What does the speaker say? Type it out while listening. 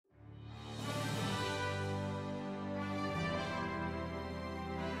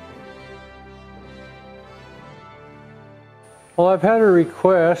Well, I've had a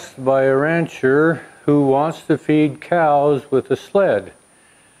request by a rancher who wants to feed cows with a sled.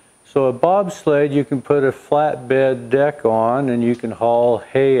 So a bobsled, you can put a flatbed deck on and you can haul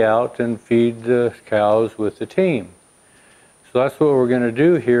hay out and feed the cows with the team. So that's what we're going to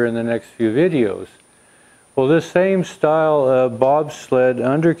do here in the next few videos. Well, this same style of bobsled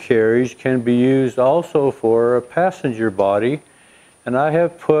undercarriage can be used also for a passenger body, and I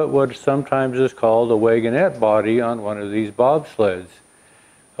have put what sometimes is called a wagonette body on one of these bobsleds.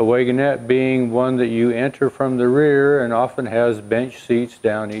 A wagonette being one that you enter from the rear and often has bench seats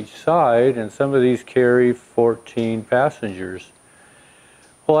down each side, and some of these carry 14 passengers.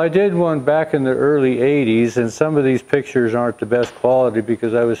 Well, I did one back in the early 80s, and some of these pictures aren't the best quality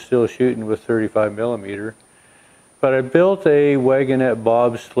because I was still shooting with 35mm. But I built a wagonette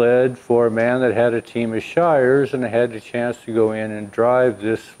bobsled for a man that had a team of Shires, and I had the chance to go in and drive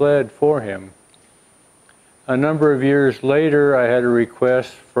this sled for him. A number of years later, I had a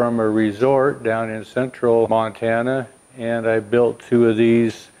request from a resort down in central Montana, and I built 2 of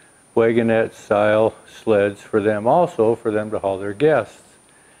these wagonette style sleds for them also, for them to haul their guests.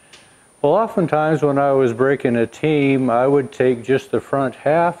 Well, oftentimes when I was breaking a team, I would take just the front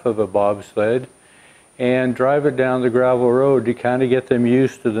half of a bobsled and drive it down the gravel road to kind of get them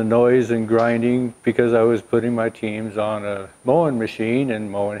used to the noise and grinding, because I was putting my teams on a mowing machine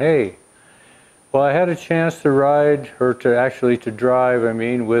and mowing hay. Well, I had a chance to ride, or to drive,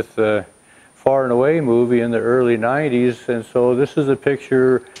 with the Far and Away movie in the early 90s, and so this is a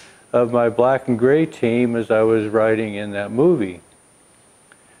picture of my black and gray team as I was riding in that movie.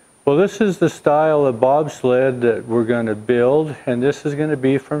 Well, this is the style of bobsled that we're going to build, and this is going to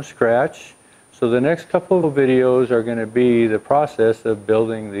be from scratch. So the next couple of videos are going to be the process of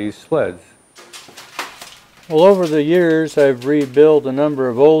building these sleds. Well, over the years I've rebuilt a number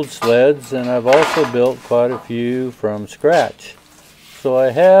of old sleds, and I've also built quite a few from scratch. So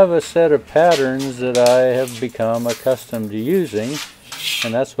I have a set of patterns that I have become accustomed to using,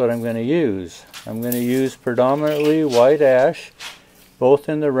 and that's what I'm going to use. I'm going to use predominantly white ash, both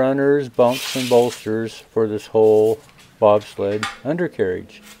in the runners, bunks, and bolsters for this whole bobsled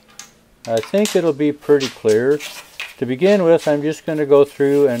undercarriage. I think it'll be pretty clear. To begin with, I'm just going to go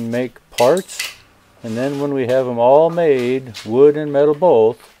through and make parts, and then when we have them all made, wood and metal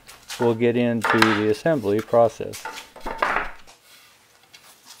both, we'll get into the assembly process.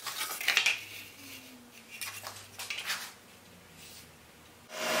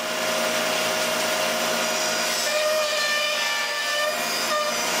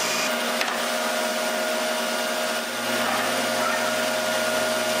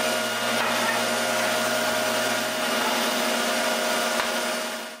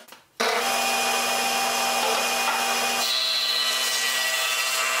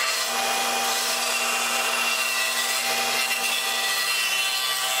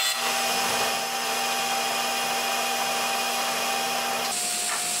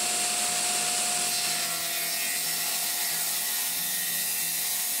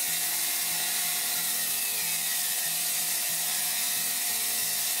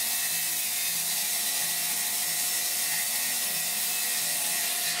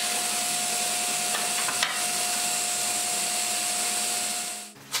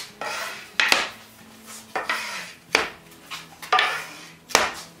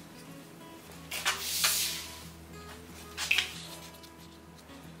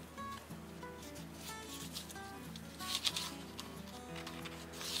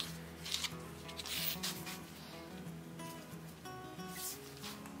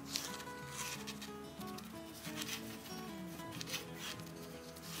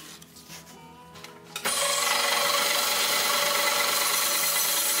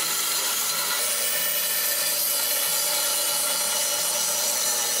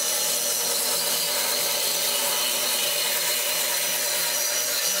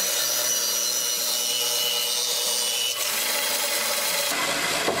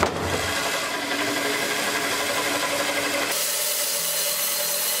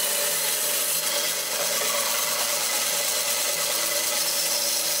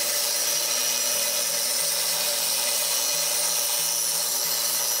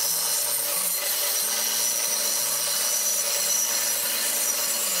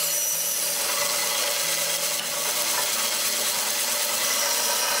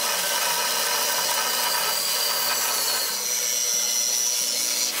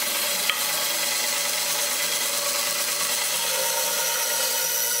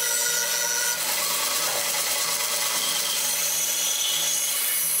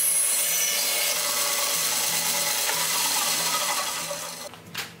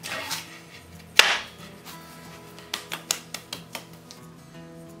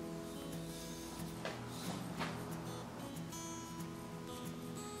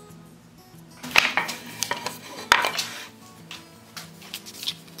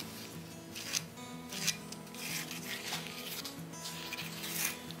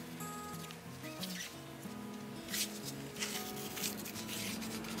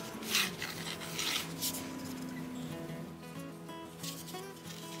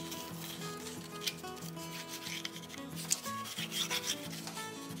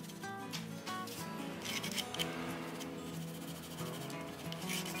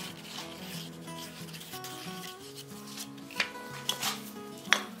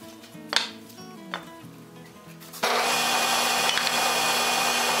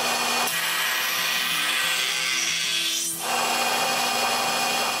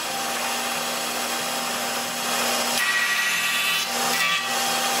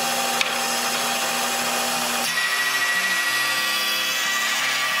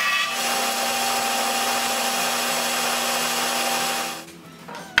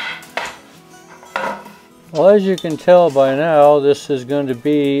 Well, as you can tell by now, this is going to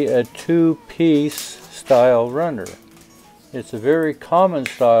be a two-piece style runner. It's a very common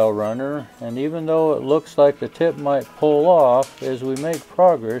style runner, and even though it looks like the tip might pull off, as we make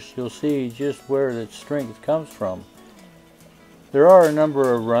progress, you'll see just where its strength comes from. There are a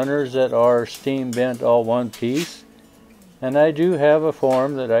number of runners that are steam bent all one piece, and I do have a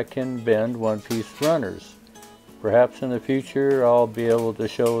form that I can bend one-piece runners. Perhaps in the future I'll be able to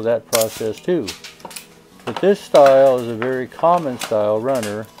show that process too. But this style is a very common style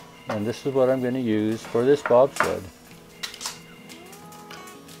runner, and this is what I'm going to use for this bobsled.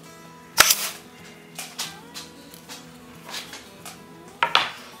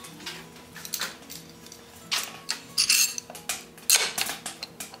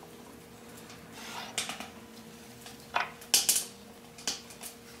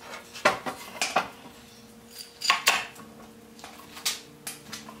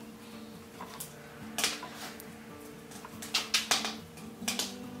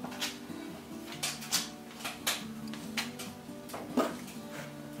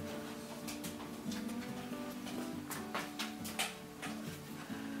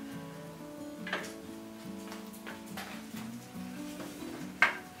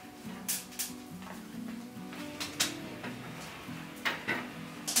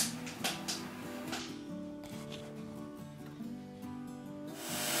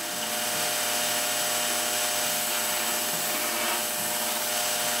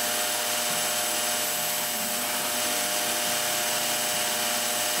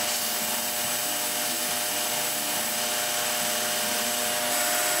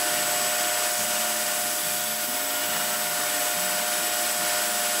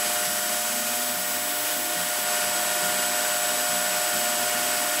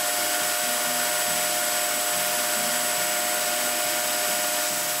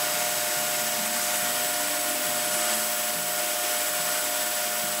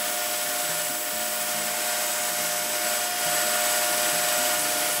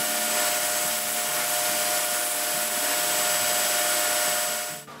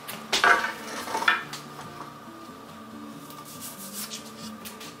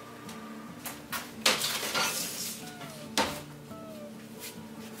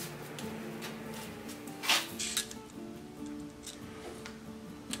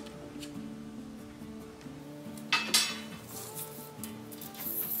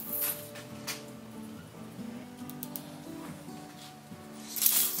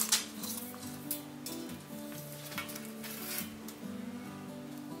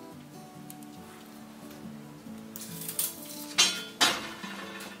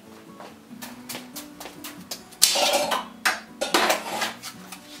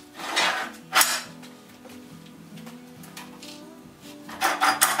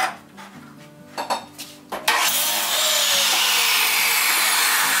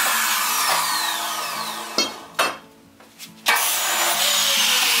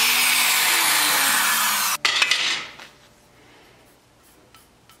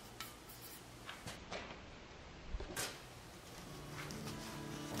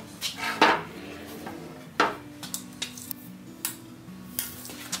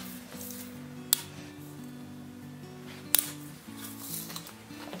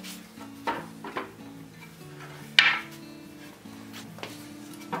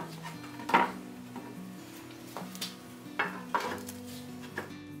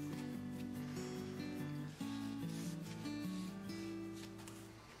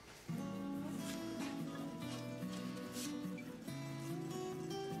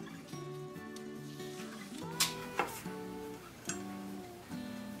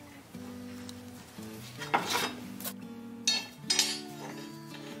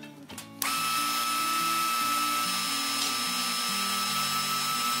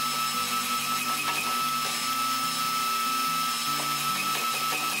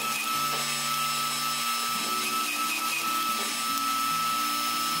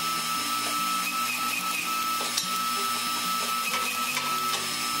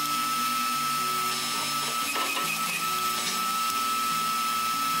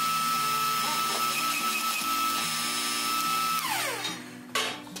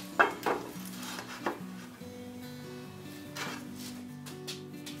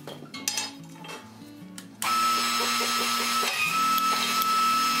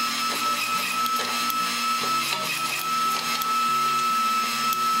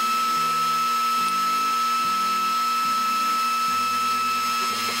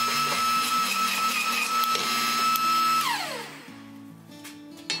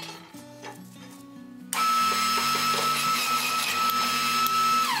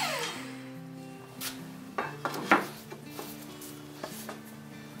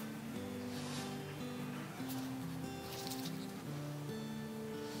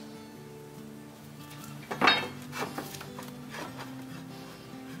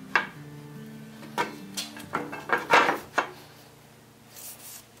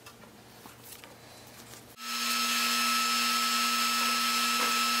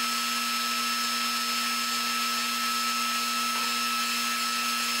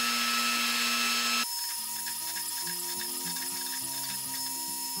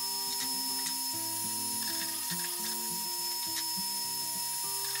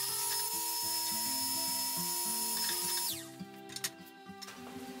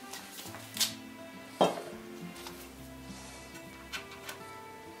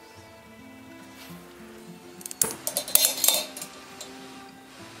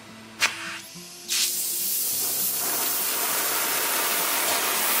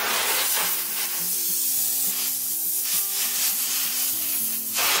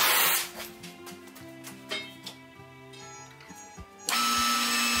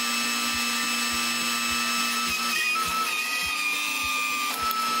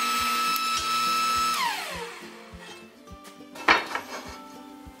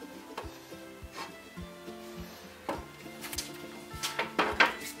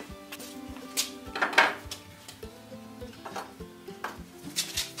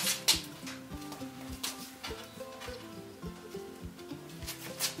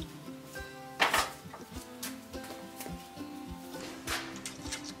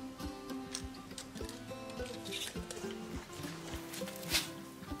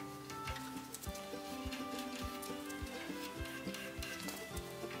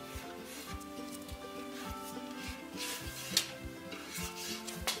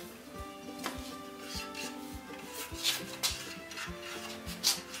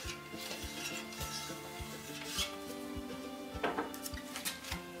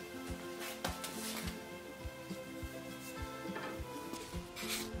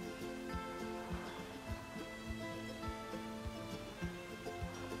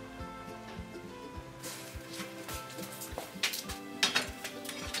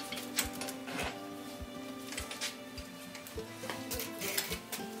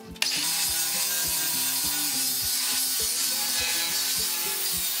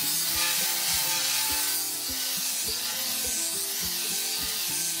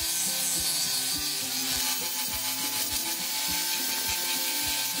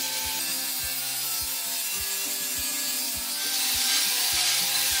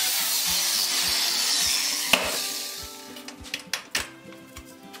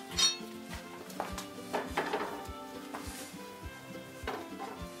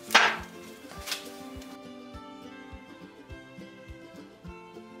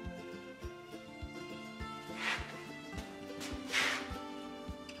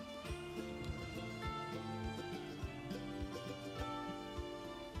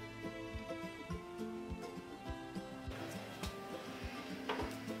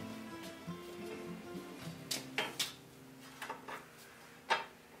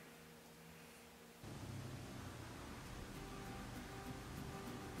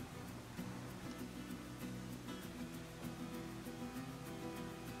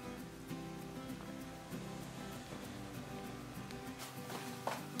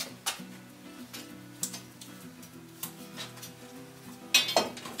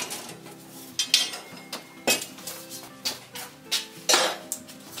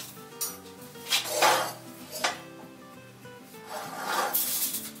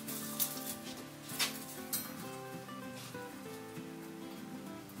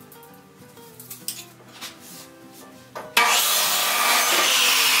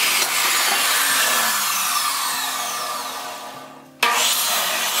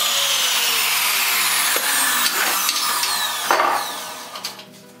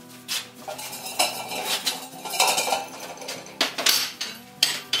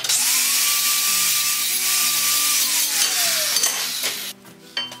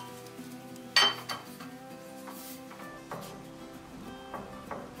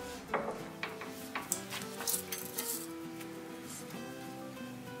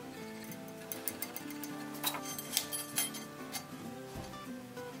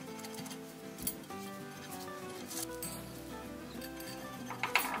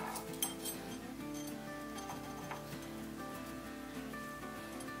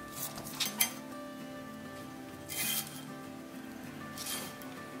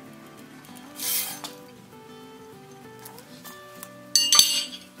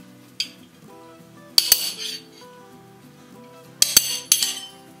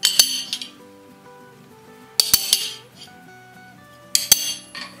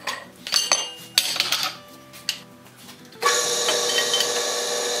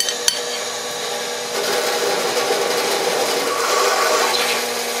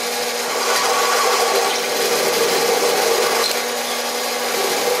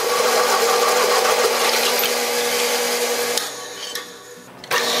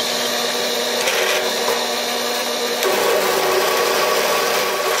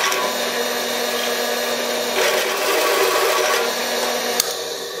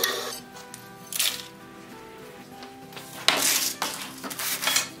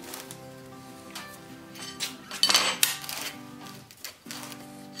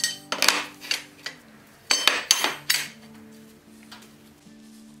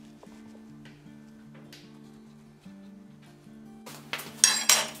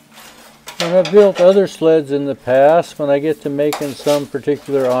 And I've built other sleds in the past. When I get to making some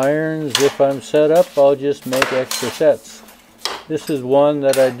particular irons, if I'm set up, I'll just make extra sets. This is one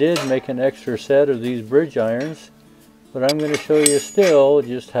that I did make an extra set of these bridge irons, but I'm going to show you still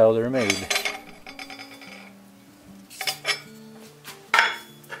just how they're made.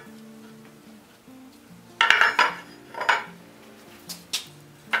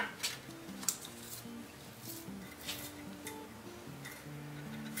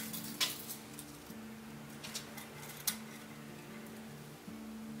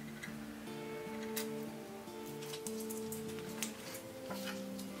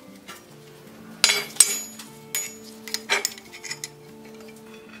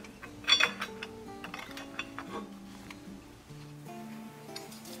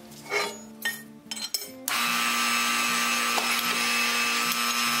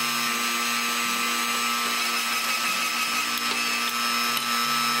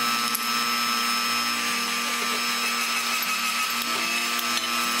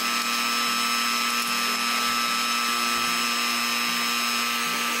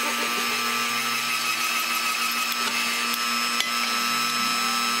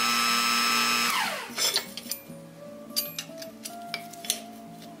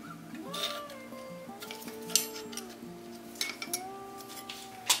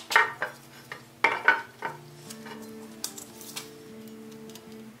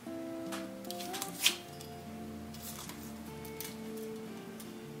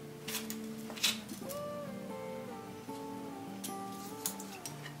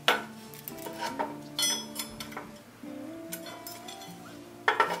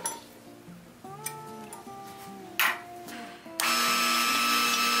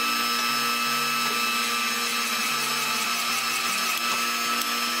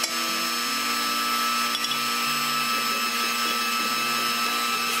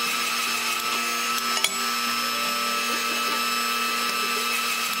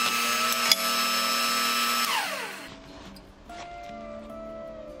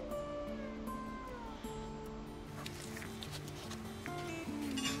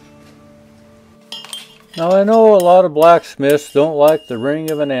 Now I know a lot of blacksmiths don't like the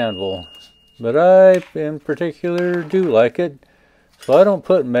ring of an anvil, but I in particular do like it, so I don't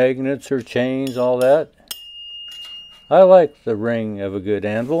put magnets or chains, all that. I like the ring of a good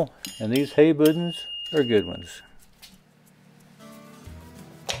anvil, and these hay buttons are good ones.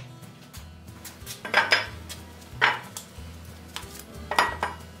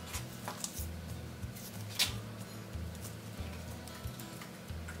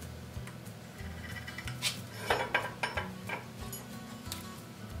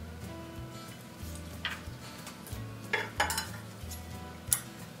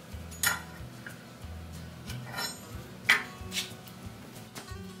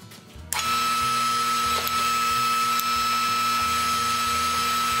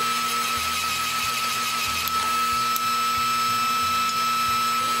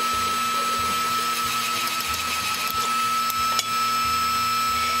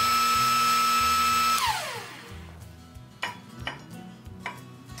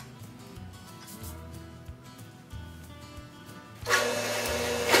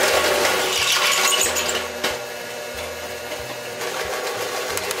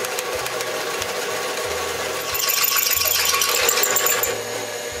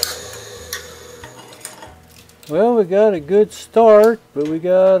 Well, we got a good start, but we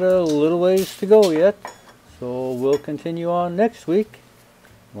got a little ways to go yet. So we'll continue on next week.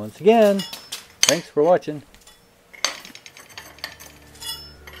 Once again, thanks for watching.